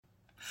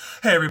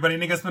Hey everybody,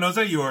 Nick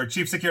Espinosa, your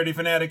Chief Security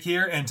Fanatic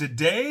here, and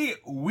today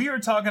we are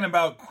talking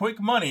about quick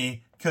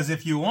money, because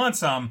if you want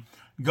some,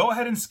 go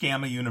ahead and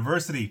scam a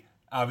university.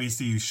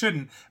 Obviously you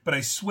shouldn't, but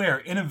I swear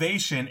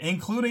innovation,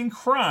 including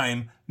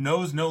crime,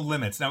 knows no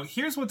limits. Now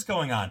here's what's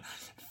going on.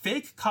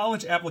 Fake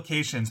college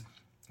applications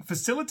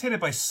facilitated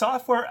by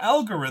software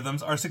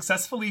algorithms are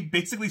successfully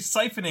basically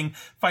siphoning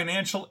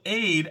financial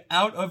aid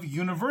out of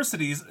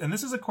universities, and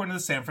this is according to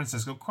the San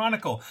Francisco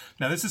Chronicle.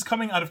 Now this is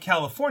coming out of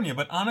California,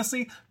 but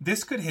honestly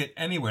this could hit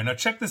anywhere. Now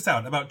check this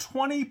out. About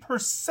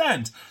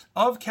 20%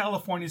 of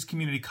California's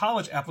community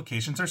college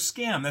applications are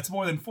scam. That's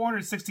more than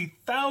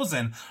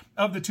 460,000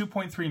 of the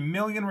 2.3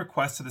 million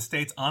requests to the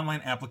state's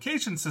online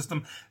application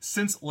system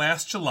since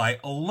last July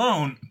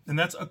alone, and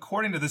that's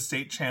according to the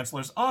state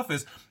chancellor's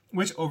office,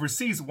 which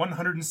oversees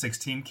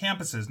 116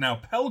 campuses. Now,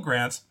 Pell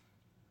Grants,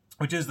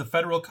 which is the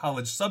federal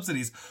college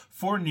subsidies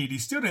for needy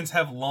students,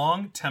 have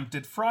long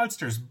tempted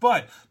fraudsters.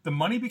 But the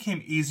money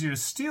became easier to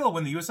steal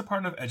when the U.S.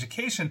 Department of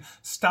Education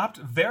stopped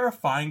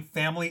verifying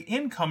family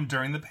income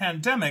during the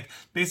pandemic.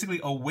 Basically,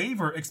 a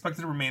waiver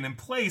expected to remain in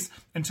place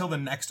until the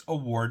next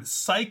award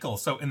cycle.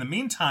 So in the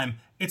meantime,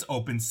 it's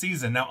open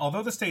season. Now,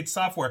 although the state's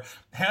software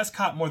has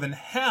caught more than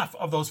half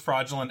of those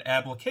fraudulent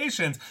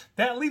applications,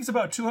 that leaves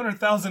about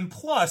 200,000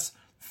 plus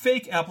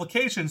fake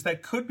applications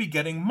that could be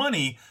getting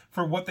money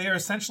for what they are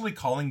essentially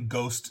calling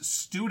ghost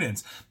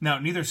students. Now,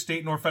 neither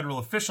state nor federal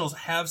officials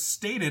have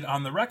stated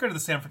on the record of the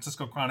San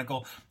Francisco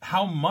Chronicle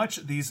how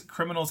much these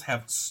criminals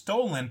have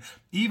stolen.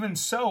 Even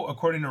so,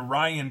 according to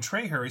Ryan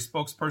Trahary,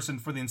 spokesperson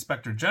for the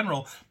Inspector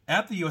General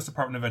at the U.S.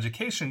 Department of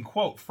Education,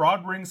 quote,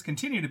 "Fraud rings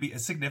continue to be a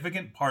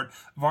significant part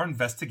of our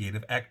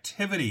investigative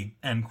activity,"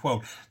 end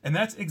quote. And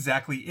that's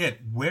exactly it.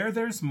 Where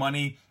there's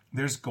money,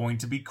 there's going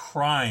to be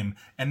crime.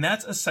 And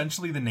that's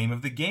essentially the name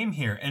of the game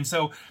here. And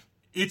so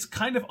it's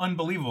kind of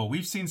unbelievable.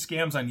 We've seen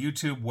scams on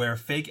YouTube where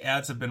fake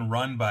ads have been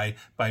run by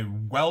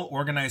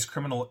well-organized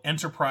criminal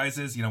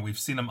enterprises. You know, we've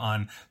seen them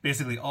on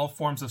basically all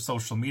forms of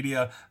social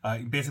media,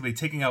 basically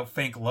taking out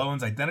fake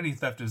loans. Identity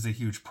theft is a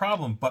huge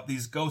problem, but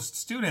these ghost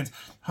students,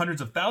 hundreds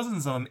of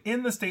thousands of them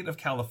in the state of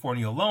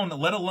California alone,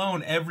 let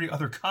alone every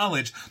other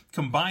college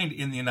combined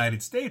in the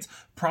United States,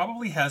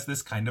 probably has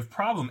this kind of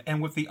problem. And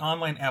with the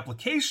online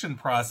application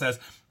process,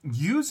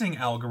 using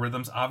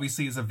algorithms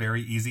obviously is a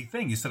very easy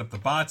thing. You set up the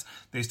bots,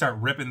 they start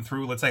ripping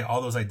through, let's say,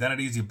 all those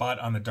identities you bought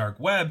on the dark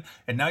web,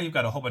 and now you've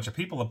got a whole bunch of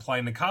people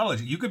applying to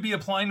college. You could be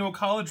applying to a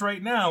college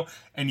right now,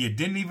 and you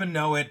didn't even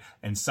know it,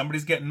 and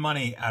somebody's getting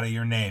money out of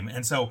your name.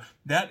 And so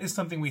that is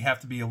something we have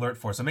to be alert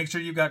for. So make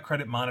sure you've got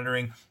credit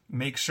monitoring.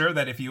 Make sure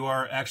that if you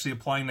are actually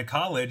applying to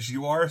college,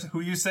 you are who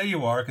you say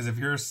you are, because if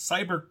you're a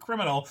cyber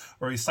criminal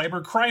or a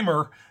cyber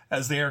crimer,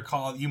 as they are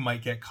called, you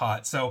might get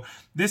caught. So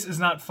this is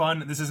not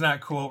fun. This is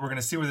not cool. We're going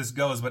to see where this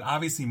goes, but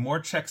obviously more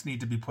checks need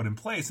to be put in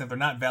place. And if they're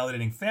not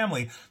validating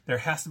family, there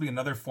has to be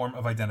another form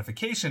of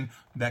identification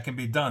that can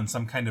be done,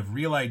 some kind of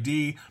real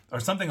ID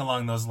or something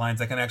along those lines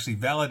that can actually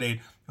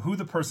validate who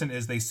the person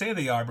is they say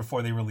they are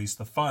before they release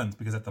the funds,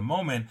 because at the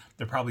moment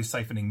they're probably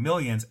siphoning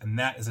millions, and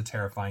that is a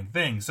terrifying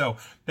thing. So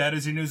that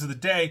is your news of the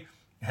day.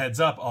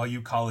 Heads up, all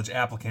you college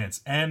applicants.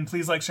 And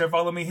please like, share,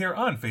 follow me here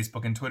on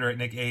Facebook and Twitter at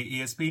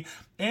NickAESP.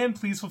 And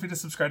please feel free to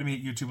subscribe to me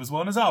at YouTube as well.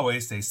 And as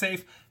always, stay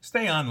safe,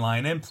 stay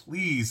online, and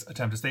please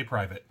attempt to stay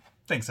private.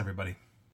 Thanks, everybody.